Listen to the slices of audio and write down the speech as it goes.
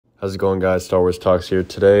How's it going, guys? Star Wars Talks here.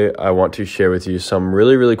 Today, I want to share with you some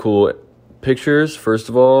really cool pictures, first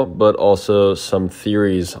of all, but also some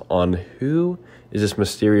theories on who is this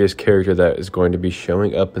mysterious character that is going to be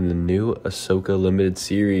showing up in the new Ahsoka limited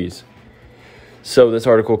series. So this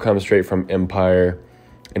article comes straight from Empire,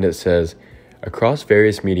 and it says, across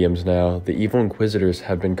various mediums now, the evil Inquisitors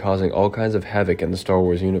have been causing all kinds of havoc in the Star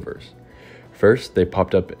Wars universe. First, they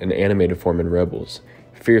popped up in animated form in Rebels,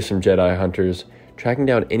 fearsome Jedi hunters, tracking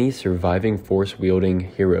down any surviving Force-wielding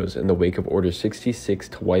heroes in the wake of Order 66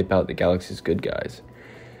 to wipe out the galaxy's good guys.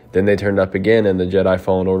 Then they turned up again in the Jedi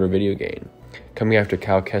Fallen Order video game, coming after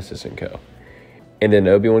Cal Kestis and co. And in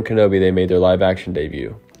Obi-Wan Kenobi, they made their live-action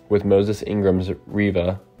debut, with Moses Ingram's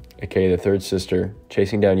Reva, aka the third sister,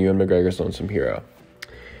 chasing down Ewan McGregor's lonesome hero.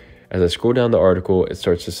 As I scroll down the article, it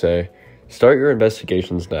starts to say, start your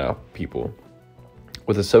investigations now, people.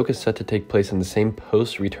 With Ahsoka set to take place in the same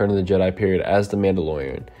post-Return of the Jedi period as The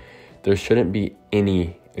Mandalorian, there shouldn't be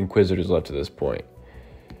any Inquisitors left at this point.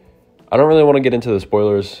 I don't really want to get into the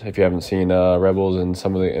spoilers if you haven't seen Rebels and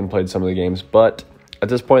played some of the games, but at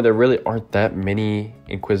this point there really aren't that many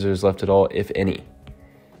Inquisitors left at all, if any.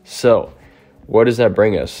 So, what does that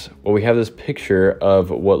bring us? Well, we have this picture of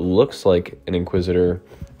what looks like an Inquisitor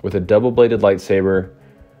with a double-bladed lightsaber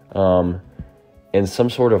and some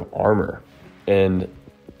sort of armor. And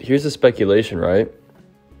here's the speculation, right?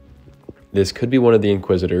 This could be one of the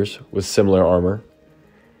Inquisitors with similar armor.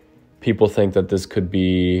 People think that this could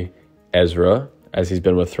be Ezra, as he's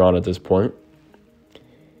been with Thrawn at this point.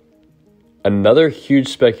 Another huge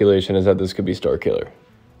speculation is that this could be Starkiller.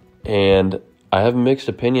 And I have mixed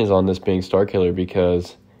opinions on this being Starkiller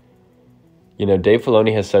because, you know, Dave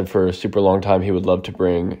Filoni has said for a super long time he would love to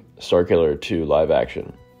bring Starkiller to live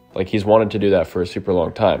action. Like, he's wanted to do that for a super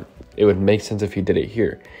long time. It would make sense if he did it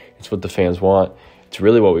here. It's what the fans want. It's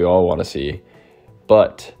really what we all want to see.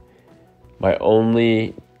 But my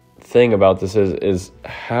only thing about this is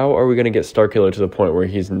how are we going to get Starkiller to the point where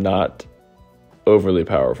he's not overly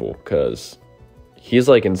powerful? Because he's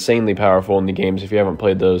like insanely powerful in the games. If you haven't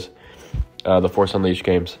played those, the Force Unleashed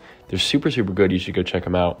games, they're super good. You should go check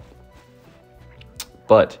them out.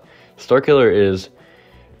 But Starkiller is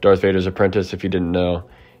Darth Vader's apprentice, if you didn't know.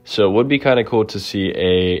 So it would be kind of cool to see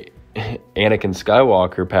a Anakin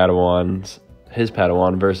Skywalker his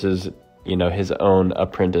Padawan versus, you know, his own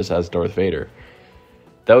apprentice as Darth Vader.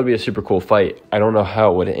 That would be a super cool fight. I don't know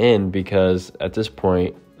how it would end because at this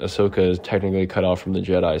point, Ahsoka is technically cut off from the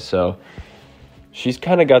Jedi. So she's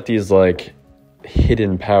kind of got these like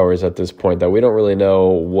hidden powers at this point that we don't really know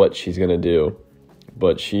what she's going to do.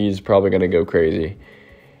 But she's probably going to go crazy.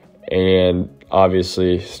 And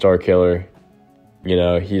obviously, Starkiller, you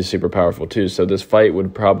know, he's super powerful too. So this fight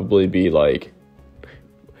would probably be like,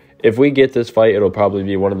 if we get this fight, it'll probably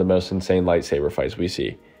be one of the most insane lightsaber fights we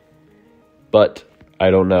see. But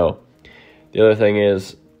I don't know. The other thing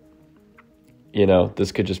is, you know,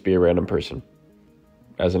 this could just be a random person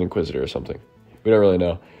as an Inquisitor or something. We don't really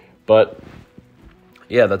know. But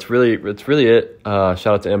yeah, that's really it. Shout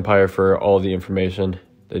out to Empire for all the information.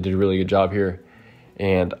 They did a really good job here.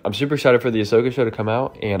 And I'm super excited for the Ahsoka show to come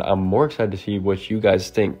out, and I'm more excited to see what you guys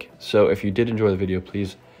think. So if you did enjoy the video,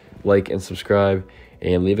 please like and subscribe,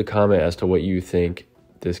 and leave a comment as to what you think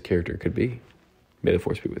this character could be. May the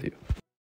Force be with you.